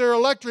pay their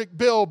electric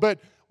bill. But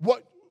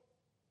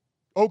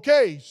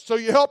okay, so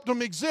you helped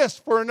them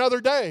exist for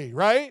another day,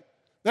 right?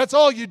 That's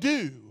all you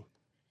do.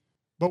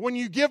 But when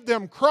you give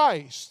them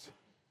Christ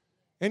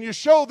and you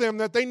show them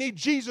that they need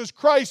Jesus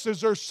Christ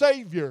as their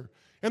Savior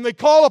and they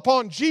call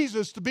upon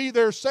Jesus to be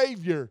their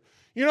Savior,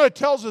 it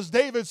tells us,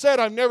 David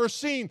said, I've never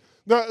seen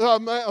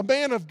a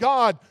man of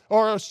God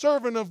or a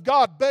servant of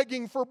God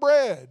begging for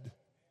bread.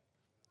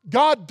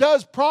 God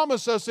does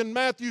promise us in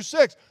Matthew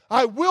 6,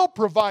 I will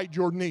provide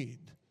your need.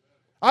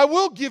 I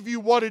will give you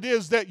what it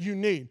is that you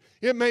need.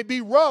 It may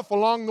be rough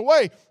along the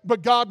way,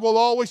 but God will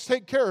always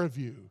take care of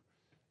you.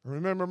 I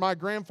remember my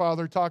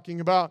grandfather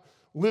talking about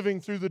living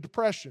through the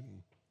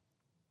Depression.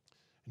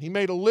 He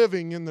made a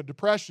living in the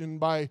Depression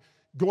by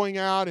going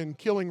out and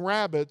killing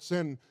rabbits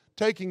and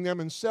taking them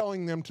and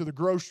selling them to the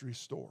grocery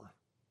store.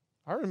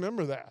 I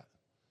remember that.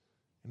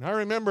 And I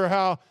remember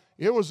how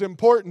it was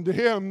important to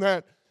him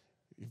that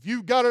if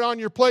you've got it on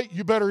your plate,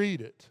 you better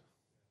eat it.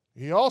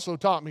 He also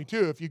taught me,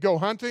 too, if you go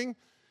hunting,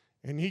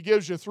 and he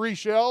gives you 3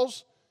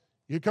 shells,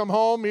 you come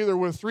home either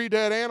with 3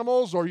 dead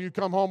animals or you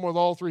come home with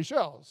all 3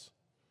 shells.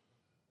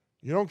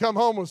 You don't come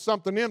home with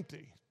something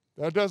empty.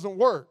 That doesn't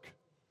work.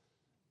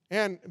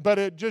 But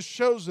it just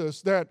shows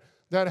us that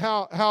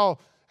how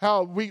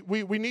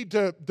we need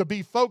to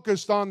be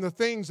focused on the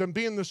things and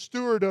being the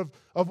steward of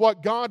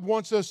what God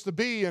wants us to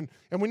be. And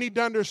we need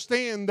to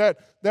understand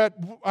that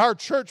our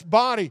church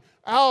body,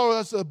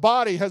 as a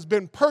body, has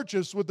been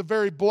purchased with the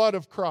very blood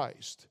of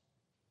Christ.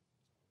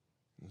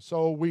 And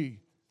so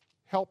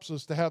helps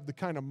us to have the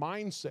kind of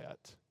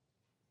mindset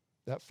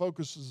that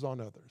focuses on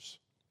others.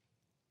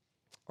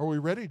 Are we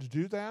ready to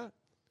do that?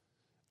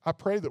 I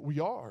pray that we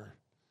are.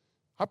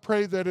 I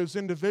pray that as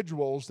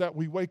individuals that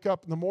we wake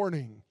up in the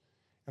morning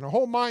and our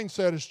whole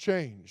mindset has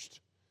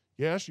changed.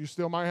 Yes, you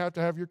still might have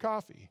to have your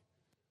coffee,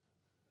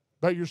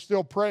 but you're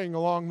still praying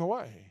along the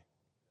way.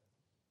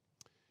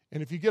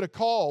 And if you get a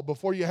call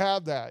before you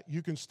have that,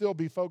 you can still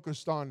be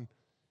focused on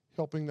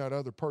helping that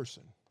other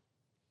person.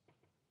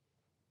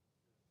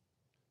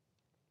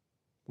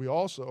 We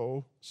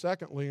also,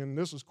 secondly, and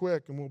this is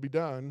quick and we'll be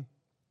done,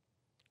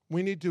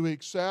 we need to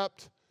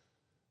accept,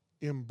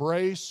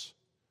 embrace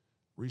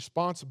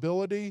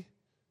responsibility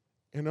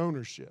and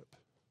ownership.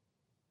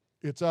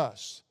 It's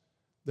us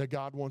that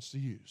God wants to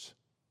use.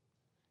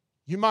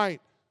 You might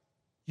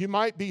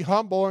be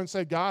humble and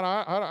say, God,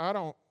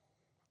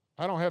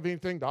 I don't have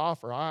anything to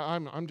offer.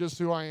 I'm just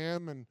who I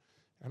am, and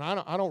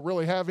I don't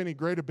really have any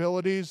great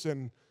abilities.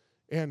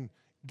 And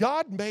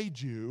God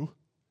made you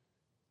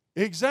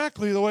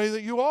exactly the way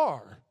that you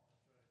are.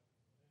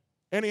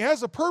 And He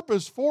has a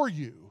purpose for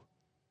you.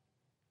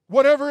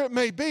 Whatever it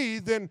may be,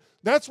 then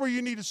that's where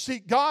you need to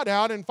seek God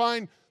out and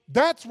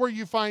that's where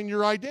you find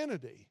your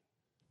identity.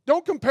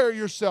 Don't compare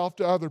yourself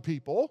to other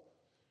people.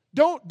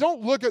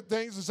 Don't look at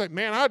things and say,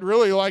 man, I'd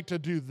really like to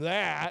do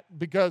that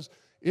because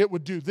it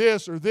would do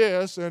this or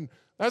this, and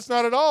that's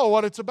not at all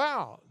what it's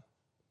about.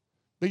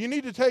 But you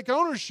need to take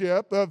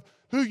ownership of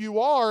who you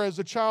are as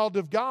a child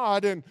of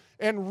God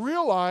and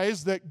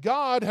realize that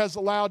God has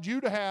allowed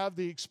you to have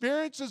the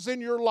experiences in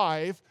your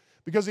life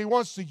because He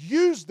wants to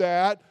use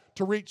that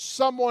to reach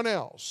someone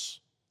else.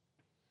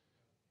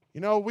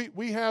 You know,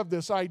 we have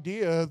this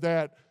idea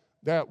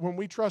that when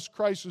we trust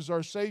Christ as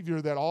our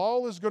Savior, that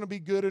all is going to be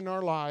good in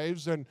our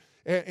lives. And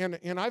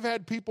I've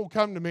had people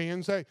come to me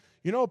and say,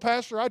 you know,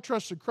 Pastor, I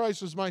trusted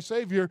Christ as my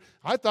Savior.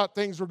 I thought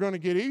things were going to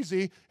get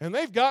easy, and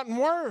they've gotten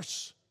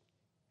worse.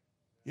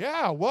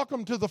 Yeah,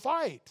 welcome to the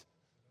fight.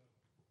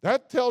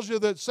 That tells you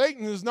that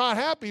Satan is not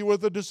happy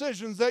with the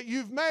decisions that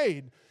you've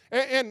made.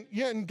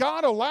 And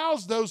God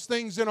allows those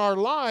things in our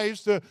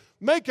lives to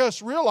make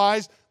us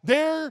realize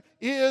there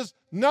is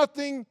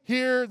nothing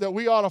here that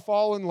we ought to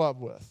fall in love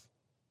with.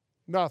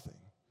 Nothing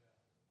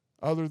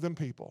other than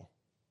people.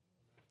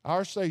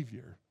 Our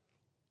Savior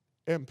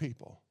and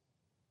people.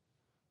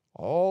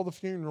 All the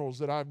funerals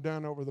that I've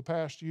done over the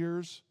past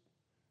years,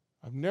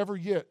 I've never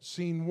yet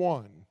seen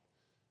one,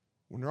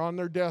 when they're on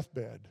their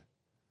deathbed,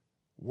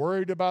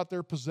 worried about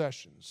their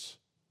possessions,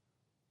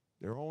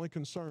 They're only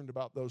concerned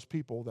about those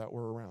people that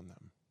were around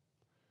them.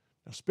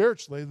 Now,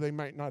 spiritually, they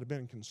might not have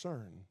been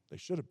concerned. They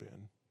should have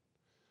been.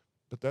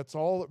 But that's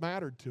all that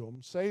mattered to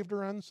them, saved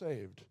or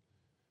unsaved.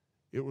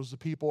 It was the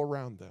people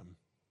around them.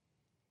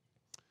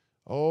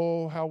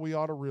 Oh, how we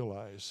ought to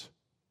realize,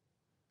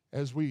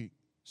 as we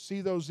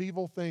see those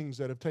evil things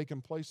that have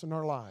taken place in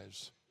our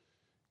lives,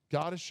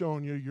 God has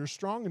shown you you're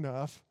strong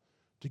enough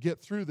to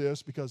get through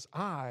this because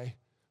I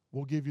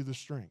will give you the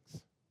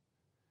strength.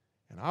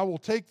 And I will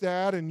take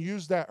that and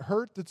use that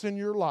hurt that's in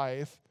your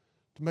life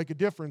to make a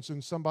difference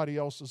in somebody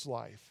else's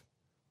life.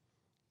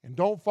 And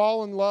don't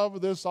fall in love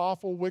with this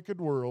awful, wicked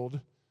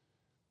world,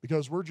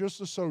 because we're just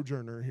a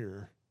sojourner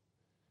here.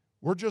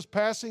 We're just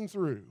passing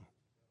through.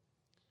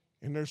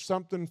 And there's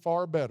something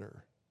far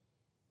better.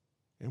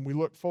 And we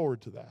look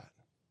forward to that.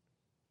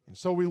 And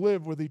so we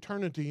live with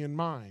eternity in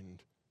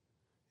mind.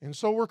 And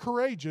so we're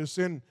courageous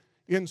in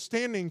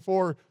standing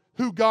for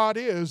who God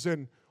is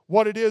and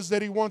what it is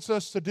that He wants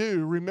us to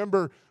do.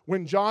 Remember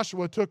when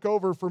Joshua took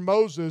over for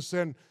Moses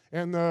and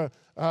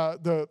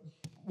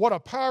what a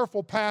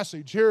powerful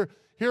passage.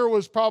 Here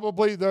was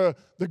probably the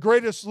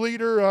greatest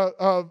leader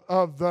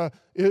of the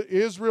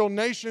Israel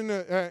nation,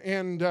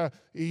 and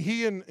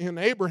he and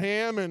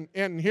Abraham,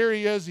 and here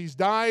he is, he's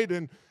died,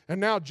 and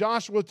now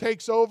Joshua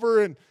takes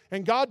over,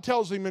 and God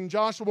tells him in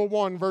Joshua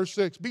 1, verse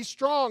 6, "Be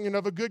strong and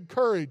of a good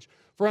courage,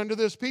 for unto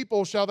this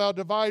people shalt thou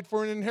divide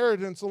for an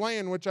inheritance the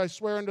land which I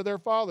swear unto their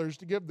fathers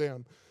to give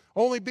them.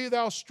 Only be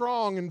thou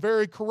strong and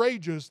very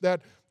courageous,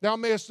 that thou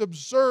mayest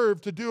observe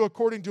to do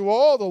according to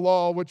all the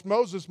law which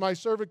Moses my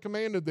servant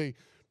commanded thee.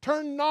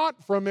 Turn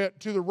not from it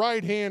to the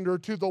right hand or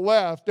to the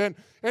left." And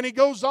he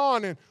goes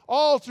on, and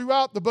all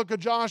throughout the book of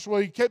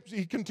Joshua,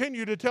 he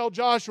continued to tell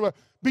Joshua,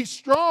 be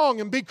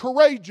strong and be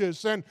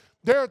courageous. And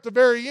there at the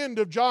very end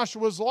of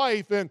Joshua's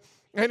life, and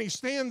he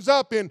stands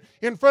up in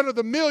front of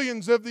the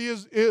millions of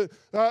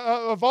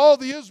all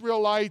the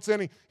Israelites,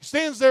 and he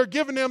stands there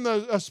giving them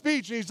a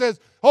speech, and he says,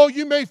 "Oh,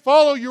 you may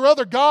follow your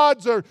other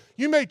gods, or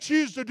you may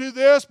choose to do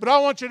this, but I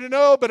want you to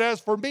know, but as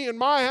for me and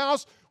my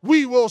house,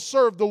 we will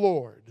serve the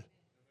Lord."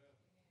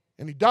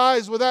 And he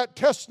dies with that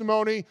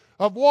testimony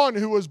of one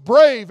who was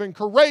brave and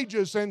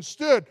courageous and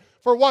stood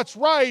for what's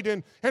right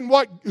and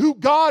who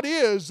God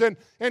is. And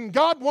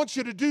God wants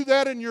you to do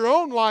that in your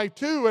own life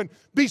too, and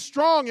be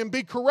strong and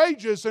be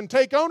courageous and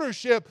take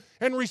ownership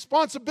and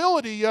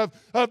responsibility of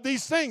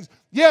these things.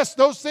 Yes,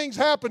 those things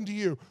happen to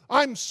you.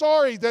 I'm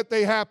sorry that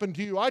they happened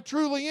to you. I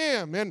truly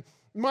am. And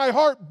my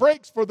heart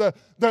breaks for the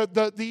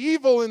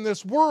evil in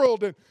this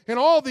world and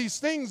all these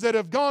things that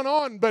have gone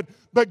on.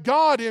 But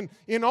God,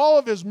 in all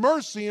of His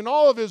mercy and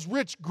all of His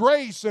rich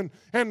grace and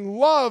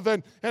love,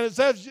 and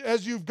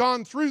as you've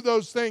gone through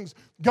those things,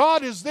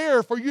 God is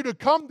there for you to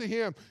come to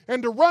Him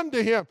and to run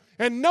to Him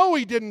and know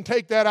He didn't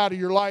take that out of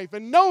your life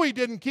and know He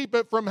didn't keep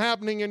it from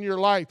happening in your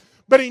life.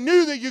 But He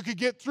knew that you could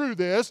get through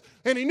this,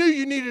 and He knew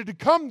you needed to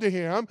come to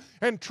Him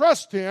and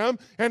trust Him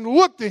and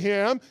look to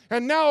Him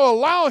and now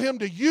allow Him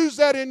to use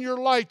that in your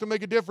life to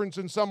make a difference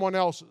in someone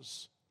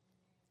else's.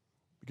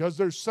 Because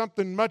there's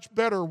something much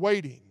better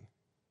waiting.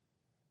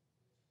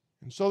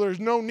 And so there's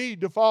no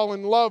need to fall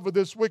in love with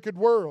this wicked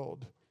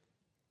world.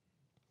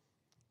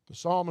 The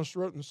psalmist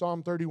wrote in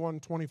Psalm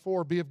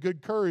 31:24, "Be of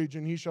good courage,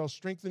 and He shall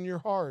strengthen your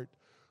heart,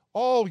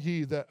 all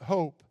ye that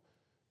hope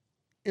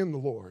in the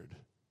Lord."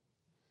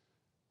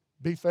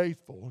 Be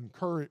faithful and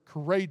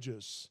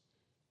courageous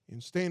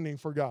in standing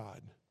for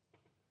God.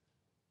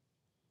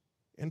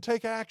 And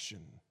take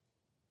action.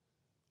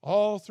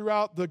 All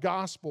throughout the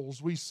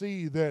Gospels, we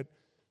see that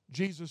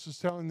Jesus is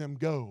telling them,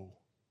 go.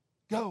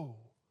 Go.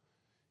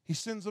 He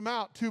sends them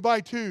out 2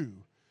 by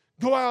 2.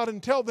 Go out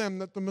and tell them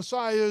that the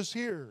Messiah is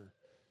here.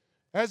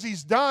 As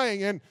He's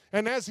dying and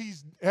as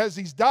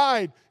he's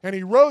died and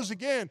He rose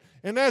again,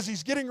 and as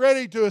He's getting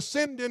ready to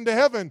ascend into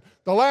heaven,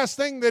 the last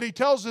thing that He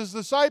tells His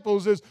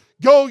disciples is,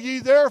 "Go ye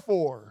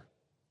therefore,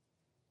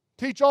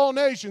 teach all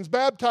nations,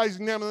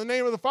 baptizing them in the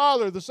name of the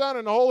Father, the Son,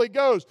 and the Holy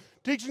Ghost,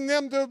 teaching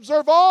them to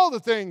observe all the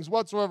things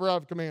whatsoever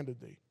I've commanded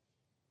thee."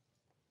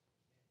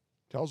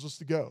 Tells us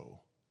to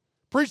go.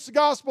 Preach the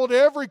gospel to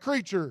every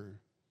creature.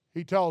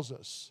 He tells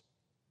us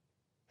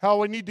how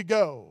we need to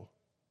go.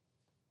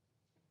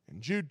 In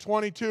Jude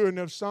 22, "And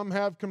if some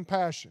have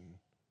compassion,"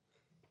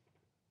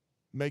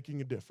 making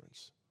a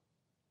difference.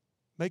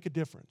 Make a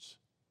difference.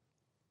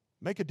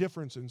 Make a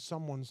difference in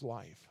someone's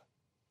life.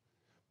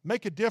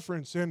 Make a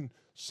difference in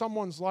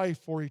someone's life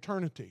for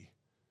eternity,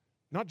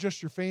 not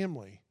just your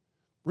family.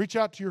 Reach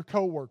out to your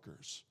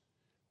coworkers.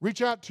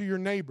 Reach out to your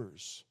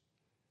neighbors.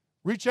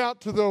 Reach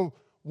out to the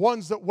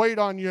ones that wait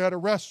on you at a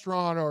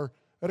restaurant or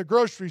at a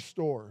grocery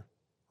store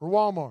or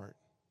Walmart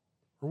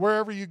or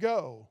wherever you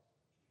go.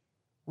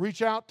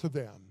 Reach out to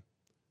them.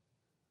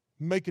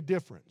 Make a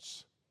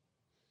difference.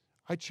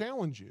 I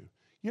challenge you.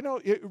 You know,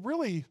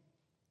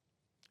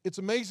 it's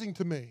amazing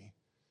to me.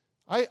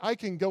 I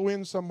can go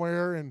in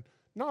somewhere, and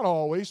not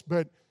always,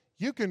 but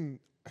you can,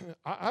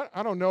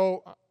 I don't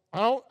know,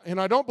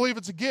 I don't believe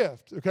it's a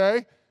gift,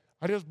 okay?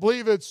 I just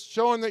believe it's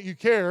showing that you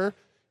care.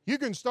 You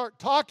can start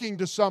talking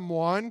to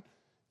someone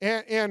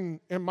And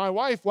my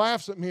wife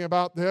laughs at me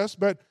about this,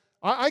 but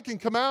I can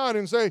come out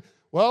and say,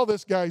 well,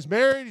 this guy's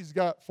married. He's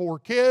got 4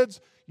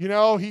 kids. He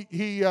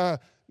had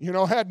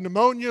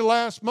pneumonia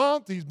last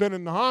month. He's been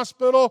in the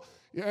hospital.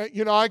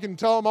 I can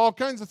tell him all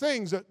kinds of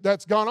things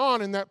that's gone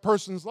on in that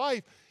person's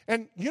life.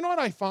 And you know what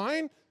I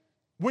find?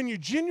 When you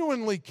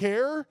genuinely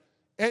care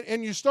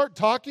and you start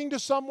talking to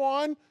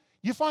someone,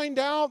 you find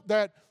out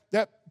that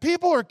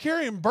people are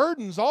carrying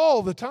burdens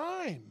all the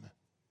time.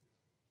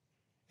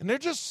 And they're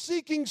just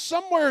seeking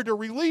somewhere to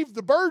relieve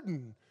the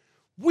burden.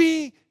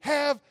 We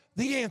have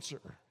the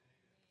answer.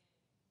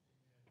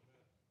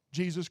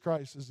 Jesus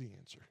Christ is the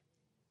answer.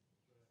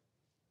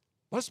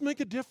 Let's make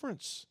a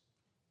difference.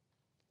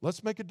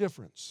 Let's make a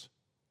difference.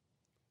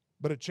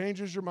 But it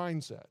changes your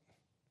mindset.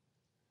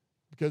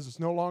 Because it's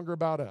no longer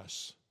about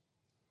us,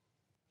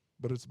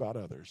 but it's about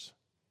others.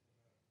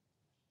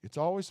 It's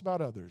always about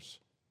others.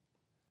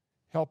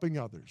 Helping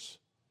others.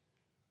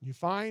 You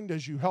find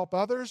as you help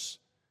others,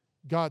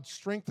 God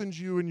strengthens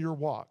you in your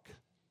walk.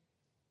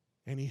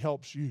 And He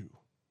helps you.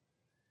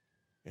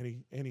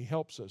 And He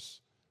helps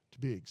us to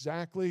be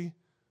exactly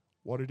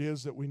what it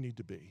is that we need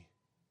to be.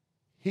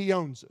 He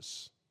owns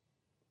us.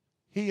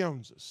 He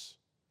owns us.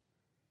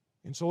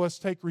 And so let's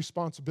take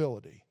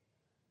responsibility.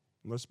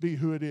 And let's be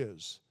who it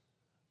is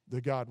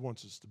that God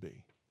wants us to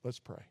be. Let's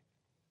pray.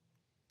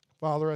 Father,